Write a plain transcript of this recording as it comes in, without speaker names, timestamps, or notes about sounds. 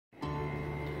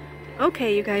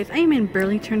Okay, you guys, I am in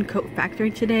Burlington Coat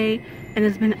Factory today, and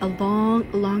it's been a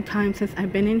long time since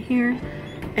I've been in here.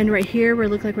 And right here, we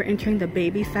look like we're entering the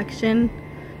baby section.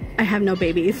 I have no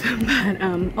babies, but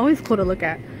always cool to look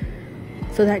at.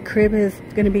 So that crib is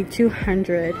gonna be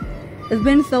 $200. It's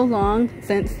been so long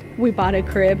since we bought a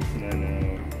crib. I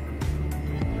know.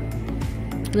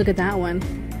 Look at that one.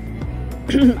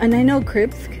 And I know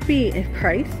cribs could be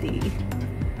pricey.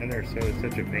 And they're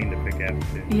such a pain to pick out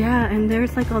too. Yeah, and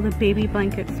there's like all the baby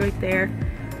blankets right there.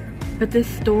 But this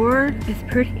store is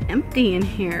pretty empty in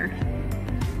here.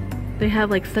 They have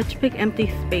like such big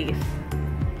empty space.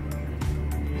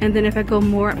 And then if I go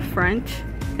more up front,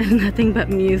 it's nothing but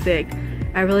music.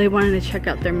 I really wanted to check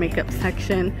out their makeup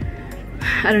section.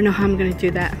 I don't know how I'm gonna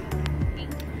do that.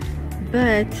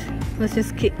 But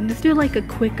let's do like a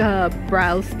quick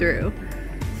browse through.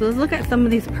 So let's look at some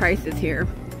of these prices here.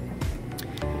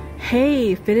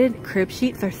 Hey, fitted crib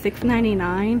sheets are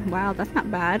 $6.99. Wow, that's not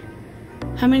bad.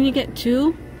 How many you get?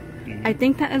 2? I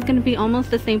think that is going to be almost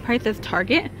the same price as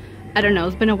Target. I don't know.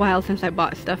 It's been a while since I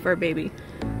bought stuff for a baby.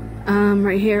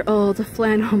 Right here. Oh, the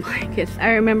flannel blankets. I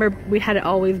remember we had to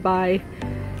always buy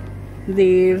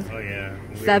these. Oh yeah.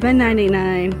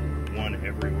 $7.99. One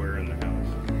everywhere in the house.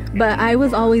 But I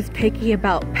was always picky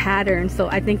about patterns, so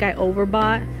I think I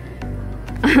overbought.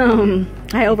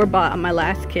 I overbought on my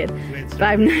last kid.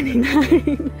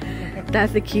 $5.99.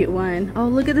 That's a cute one. Oh,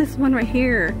 look at this one right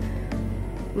here.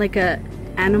 Like a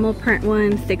animal print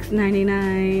one,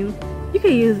 $6.99. You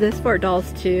can use this for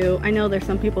dolls too. I know there's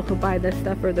some people who buy this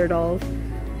stuff for their dolls.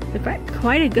 They've got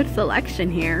quite a good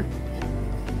selection here.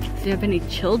 If you have any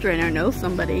children or know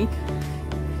somebody.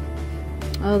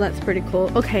 Oh, that's pretty cool.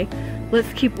 Okay,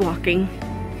 let's keep walking.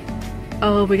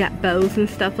 Oh, we got bows and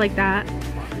stuff like that.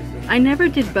 I never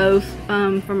did bows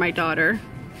for my daughter.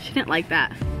 She didn't like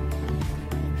that.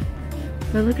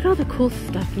 But look at all the cool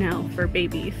stuff now for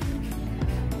babies.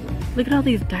 Look at all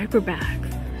these diaper bags.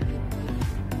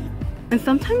 And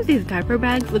sometimes these diaper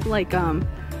bags look like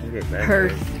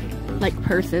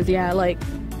purses. Yeah, like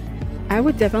I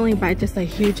would definitely buy just a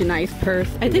huge nice purse.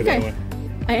 I think I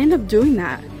end up doing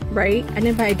that, right? I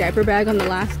didn't buy a diaper bag on the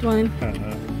last one.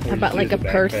 I bought like a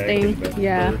purse thing.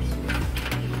 Yeah.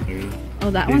 Oh,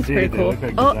 that one's pretty cool.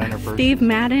 Oh, Steve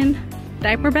Madden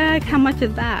diaper bag. How much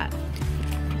is that?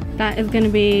 That is gonna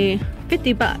be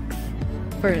 50 bucks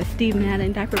for a Steve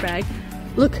Madden diaper bag.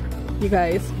 Look, you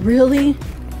guys, really?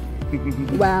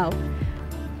 Wow.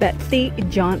 Betsy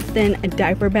Johnson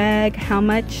diaper bag. How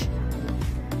much?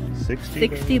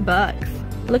 60 bucks.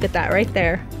 Look at that right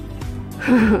there.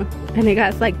 And it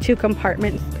got like 2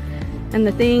 compartments and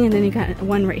the thing, and then you got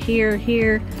one right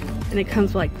here, and it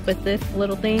comes like with this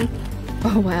little thing.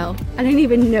 Oh wow, I didn't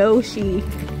even know she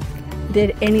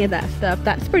did any of that stuff.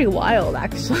 That's pretty wild,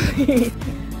 actually.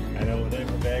 I know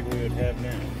whatever bag we would have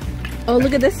now. Oh,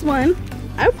 look at this one.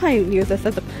 I would probably use this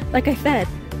as a, like I said,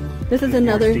 this is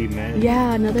another,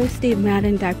 yeah, another Steve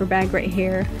Madden diaper bag right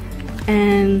here.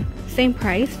 And same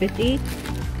price, 50.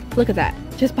 Look at that.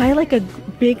 Just buy like a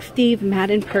big Steve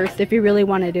Madden purse if you really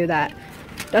want to do that.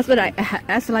 That's what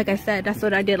that's like I said, that's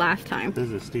what I did last time. This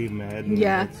is Steve Madden.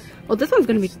 Yeah. Well, this one's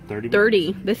gonna be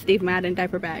 30. This Steve Madden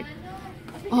diaper bag.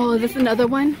 Oh, is this another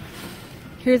one?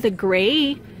 Here's a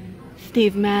gray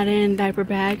Steve Madden diaper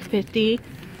bag, 50.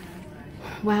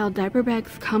 Wow, diaper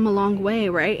bags come a long way,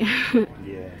 right?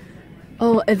 Yeah.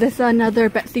 Oh, is this another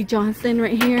Betsy Johnson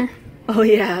right here? Oh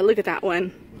yeah, look at that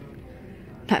one.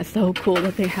 That's so cool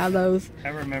that they have those. I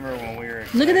remember when we were.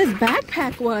 Look at this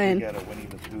backpack one. We got a Winnie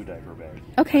the Pooh diaper bag.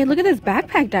 Okay, look at this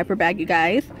backpack diaper bag, you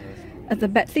guys. It's a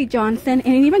Betsy Johnson,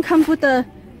 and it even comes with a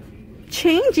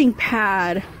changing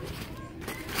pad.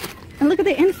 And look at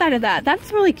the inside of that.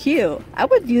 That's really cute. I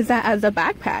would use that as a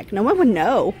backpack. No one would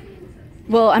know.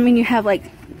 Well, I mean, you have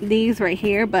like these right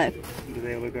here, but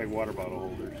they look like water bottle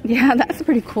holders. Yeah, that's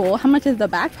pretty cool. How much is the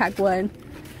backpack one?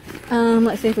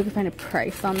 Let's see if we can find a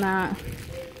price on that.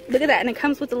 Look at that, and it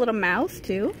comes with a little mouse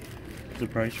too. Is the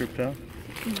price ripped off?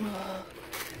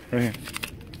 Right here.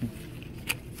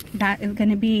 That is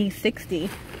gonna be 60.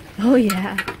 Oh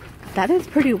yeah, that is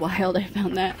pretty wild. I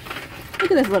found that.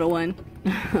 Look at this little one.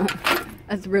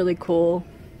 That's really cool.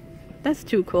 That's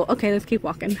too cool. Okay, let's keep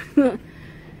walking.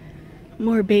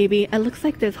 More baby. It looks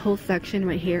like this whole section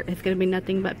right here is gonna be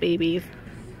nothing but babies.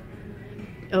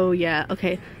 Oh yeah,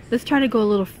 okay. Let's try to go a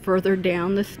little further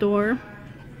down the store.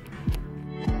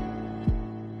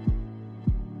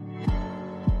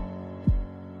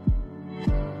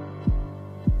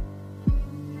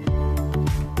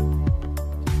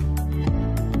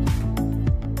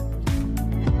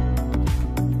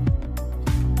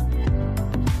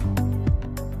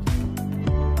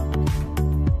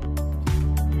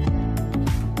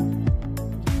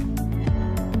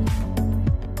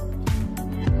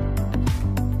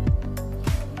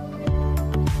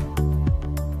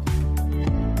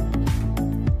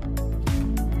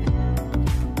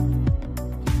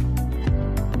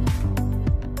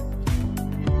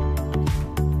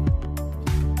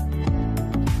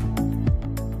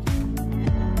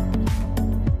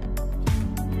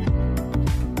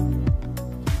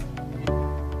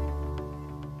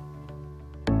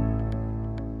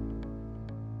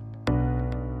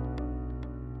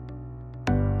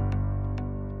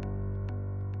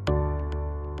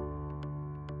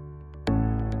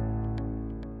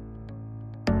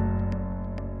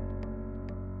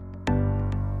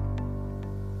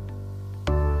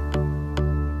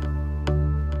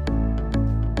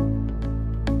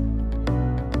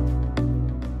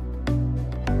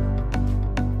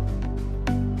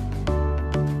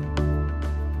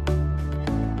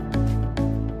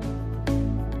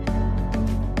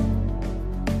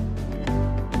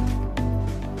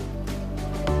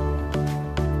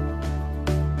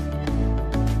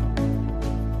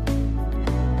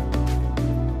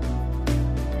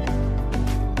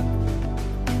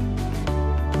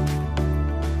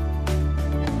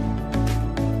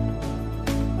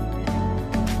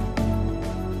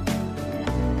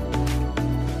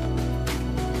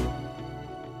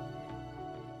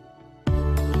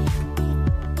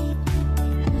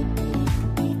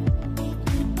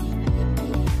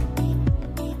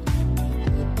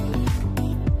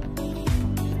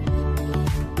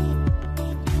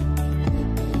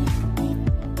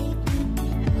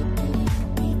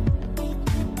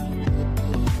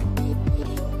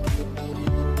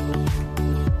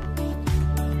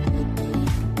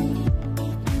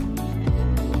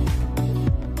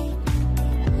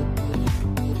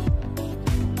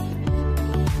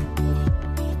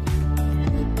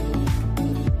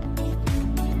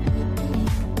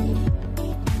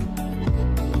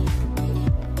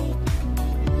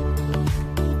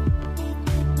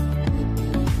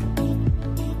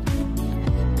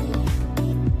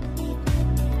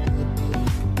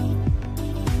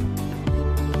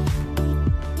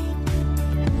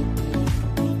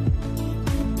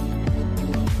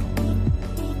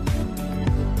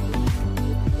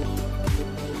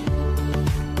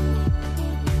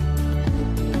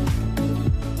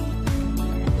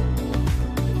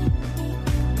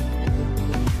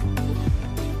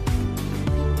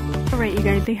 Alright,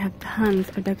 you guys, they have tons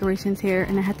of decorations here,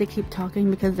 and I have to keep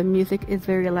talking because the music is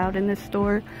very loud in this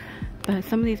store. But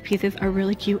some of these pieces are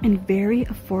really cute and very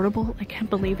affordable. I can't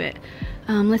believe it.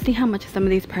 Let's see how much some of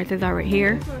these prices are right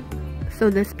here. So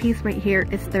this piece right here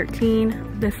is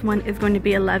 13. This one is going to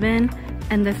be 11.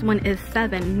 And this one is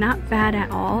 7. Not bad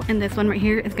at all. And this one right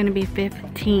here is going to be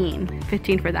 15.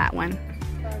 15 for that one.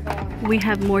 We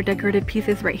have more decorative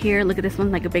pieces right here. Look at this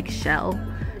one, like a big shell.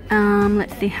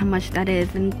 Let's see how much that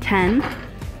is. And 10.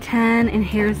 And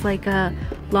here's like a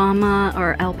llama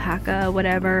or alpaca,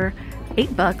 whatever.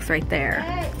 $8 right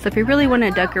there. So if you really want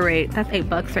to decorate, that's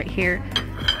 $8 right here.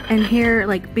 And here,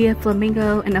 like, be a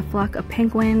flamingo and a flock of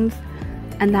penguins,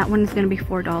 and that one is going to be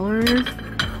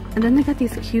 $4. And then they got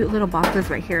these cute little boxes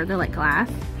right here. They're like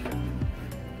glass,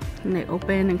 and they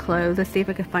open and close. Let's see if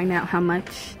I can find out how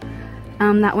much.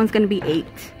 That one's going to be 8.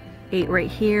 8 right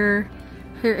here.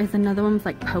 Here is another one with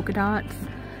like polka dots.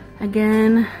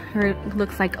 Again, it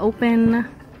looks like open.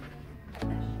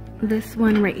 This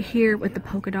one right here with the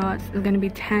polka dots is going to be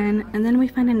 10. And then we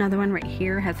find another one right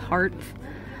here, has hearts.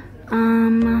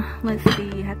 Let's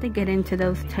see, I have to get into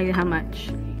those to tell you how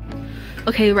much.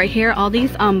 Okay, right here, all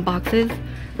these boxes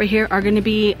right here are going to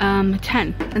be 10.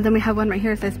 And then we have one right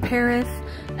here that says Paris.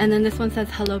 And then this one says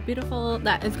Hello Beautiful.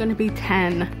 That is going to be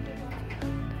 10.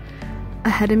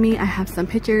 Ahead of me, I have some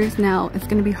pictures. Now, it's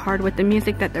going to be hard with the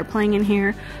music that they're playing in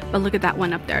here. But look at that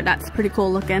one up there. That's pretty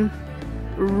cool looking.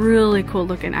 Really cool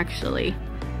looking, actually.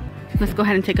 Let's go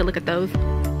ahead and take a look at those.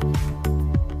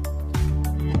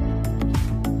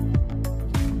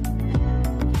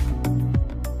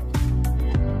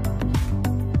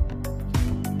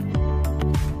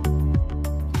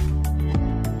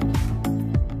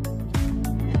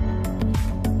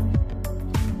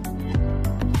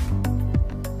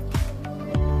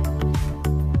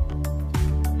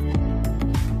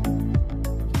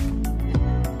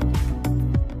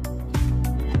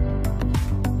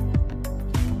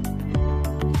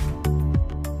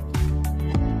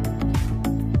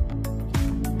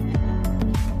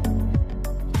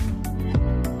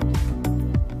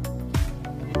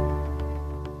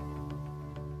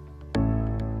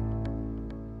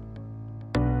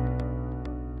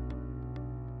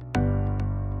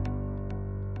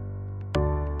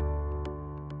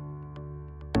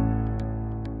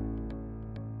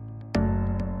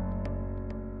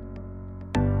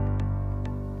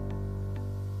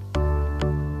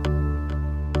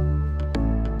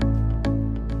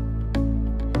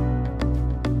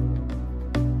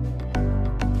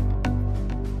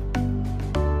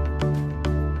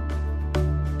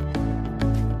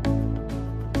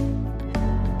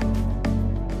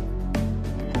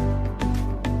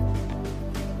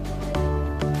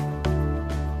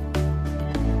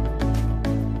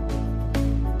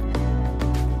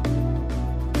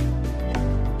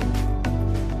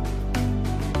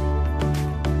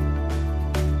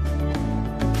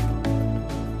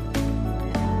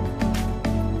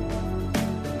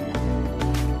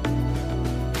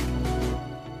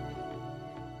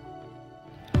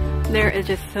 There is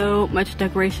just so much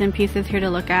decoration pieces here to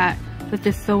look at. It's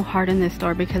just so hard in this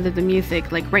store because of the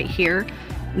music. Like right here,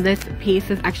 this piece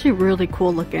is actually really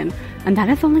cool looking, and that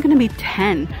is only going to be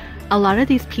 10. A lot of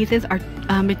these pieces are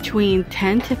between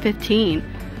 10 to 15.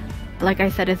 Like I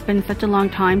said, it's been such a long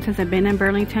time since I've been in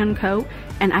Burlington Co,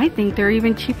 and I think they're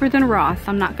even cheaper than Ross.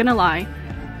 I'm not gonna lie.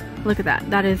 Look at that.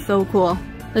 That is so cool.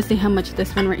 Let's see how much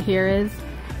this one right here is.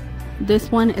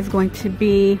 This one is going to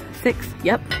be 6.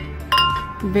 Yep.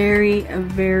 Very,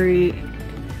 very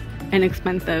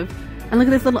inexpensive. And look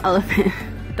at this little elephant.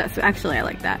 That's actually, I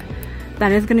like that.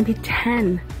 That is going to be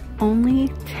 10. Only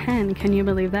 10. Can you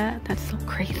believe that? That's so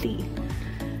crazy.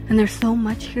 And there's so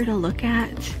much here to look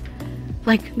at.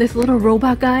 Like this little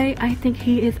robot guy, I think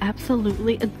he is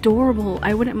absolutely adorable.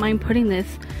 I wouldn't mind putting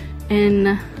this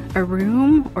in a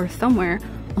room or somewhere.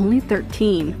 Only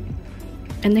 13.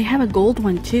 And they have a gold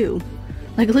one too.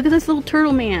 Like, look at this little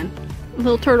turtle man.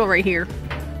 Little turtle right here.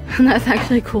 And that's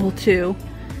actually cool too.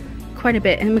 Quite a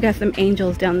bit. And we got some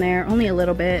angels down there. Only a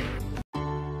little bit.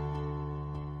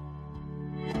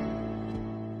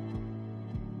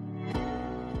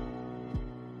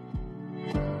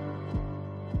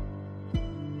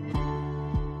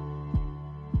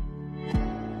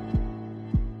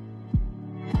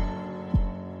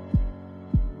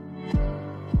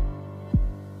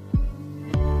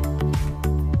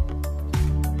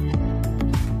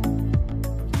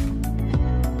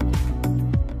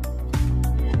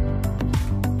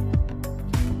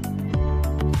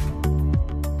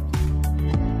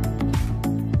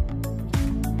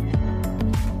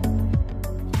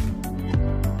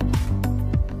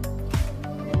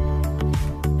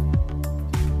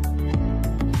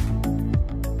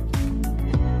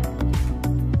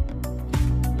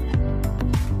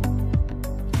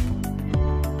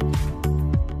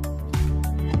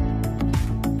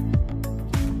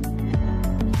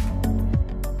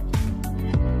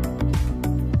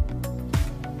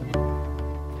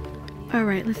 All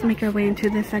right, let's make our way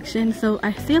into this section. So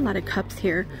I see a lot of cups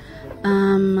here.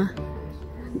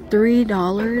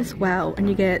 $3. Wow, and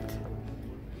you get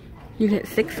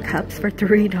 6 cups for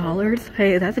 $3.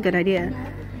 Hey, that's a good idea.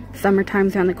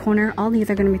 Summertime's around the corner. All these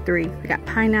are gonna be 3. We got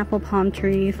pineapple, palm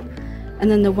trees,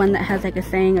 and then the one that has like a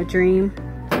saying, a dream.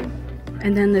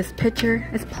 And then this pitcher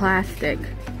is plastic.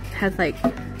 It has like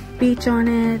beach on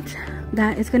it.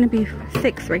 That is gonna be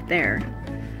 6 right there.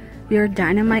 Your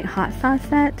dynamite hot sauce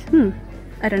set?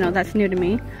 I don't know, that's new to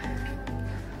me.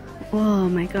 Oh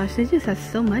my gosh, they just have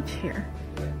so much here.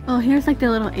 Oh, here's like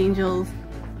the little angels,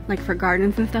 like for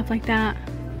gardens and stuff like that.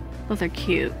 Those are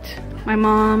cute. My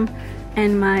mom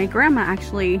and my grandma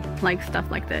actually like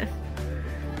stuff like this.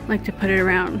 Like to put it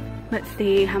around. Let's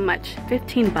see how much.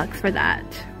 15 bucks for that.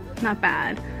 Not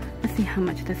bad. Let's see how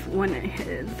much this one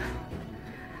is.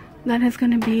 That is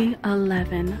gonna be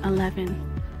 11.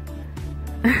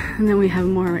 And then we have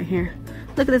more right here.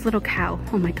 Look at this little cow.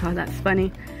 Oh my god, that's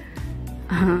funny.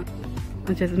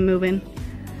 It's just moving.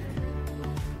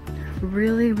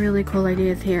 Really, really cool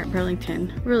ideas here at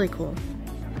Burlington. Really cool.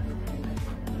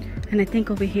 And I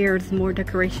think over here is more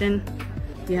decoration.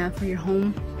 Yeah, for your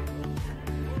home.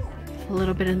 A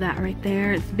little bit of that right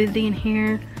there. It's busy in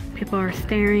here. People are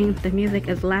staring. The music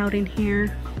is loud in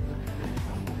here.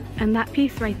 And that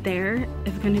piece right there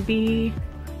is going to be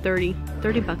 30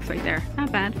 bucks right there.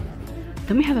 Not bad.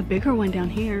 Then we have a bigger one down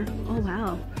here. Oh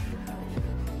wow.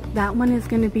 That one is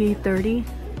going to be 30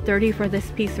 for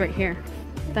this piece right here.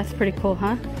 That's pretty cool,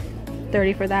 huh?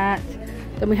 30 for that.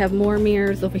 Then we have more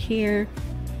mirrors over here.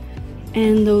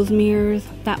 And those mirrors,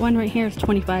 that one right here is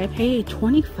 25. Hey,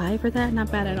 25 for that? Not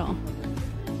bad at all.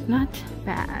 Not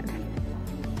bad.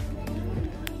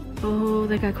 Oh,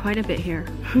 they got quite a bit here.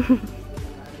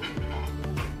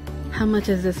 How much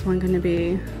is this one gonna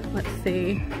be? Let's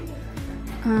see.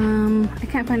 I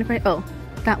can't find it right. Oh,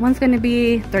 that one's gonna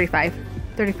be 35.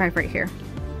 35 right here.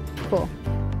 Cool.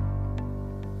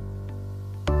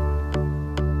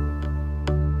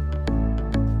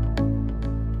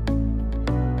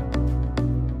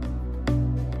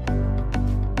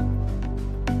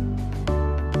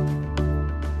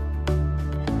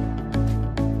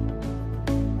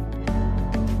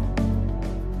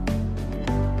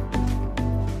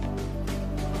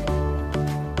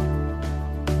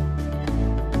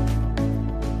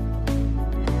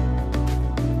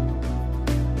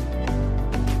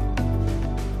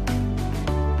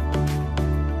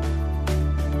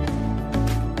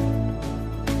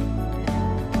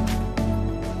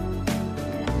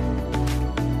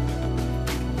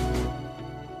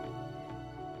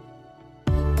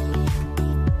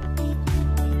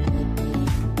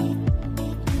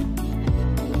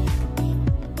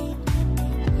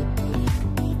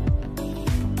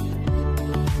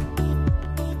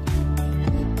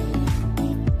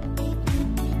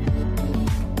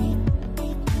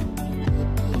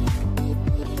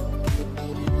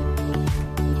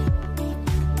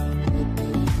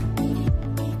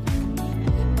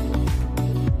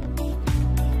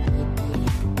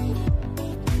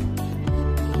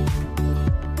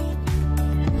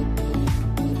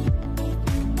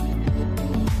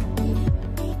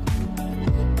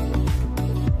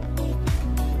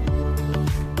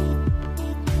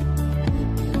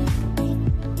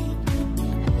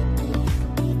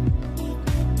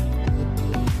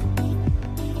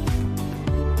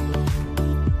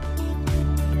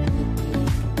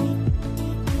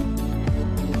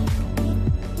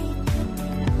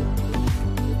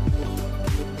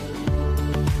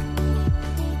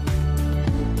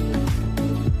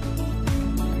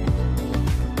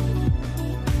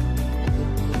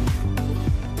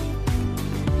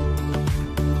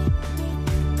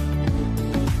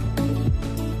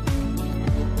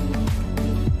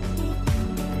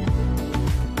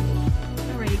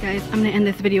 Guys, I'm gonna end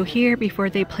this video here before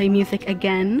they play music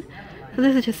again. So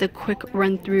this is just a quick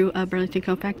run through of Burlington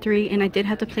Coat Factory, and I did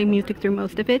have to play music through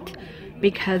most of it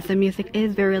because the music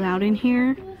is very loud in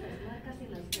here,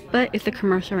 but it's a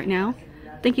commercial right now.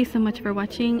 Thank you so much for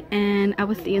watching, and I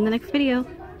will see you in the next video.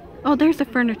 Oh, there's the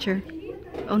furniture.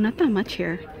 Oh, not that much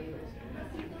here.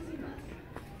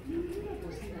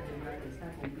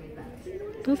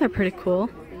 Those are pretty cool.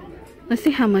 Let's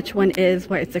see how much one is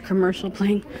while it's a commercial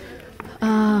playing.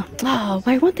 Oh,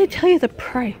 why won't they tell you the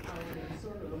price?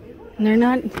 They're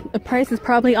not, the price is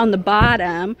probably on the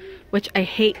bottom, which I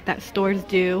hate that stores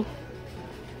do.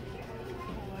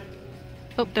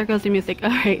 Oh, there goes the music.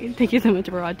 Alright, thank you so much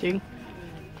for watching.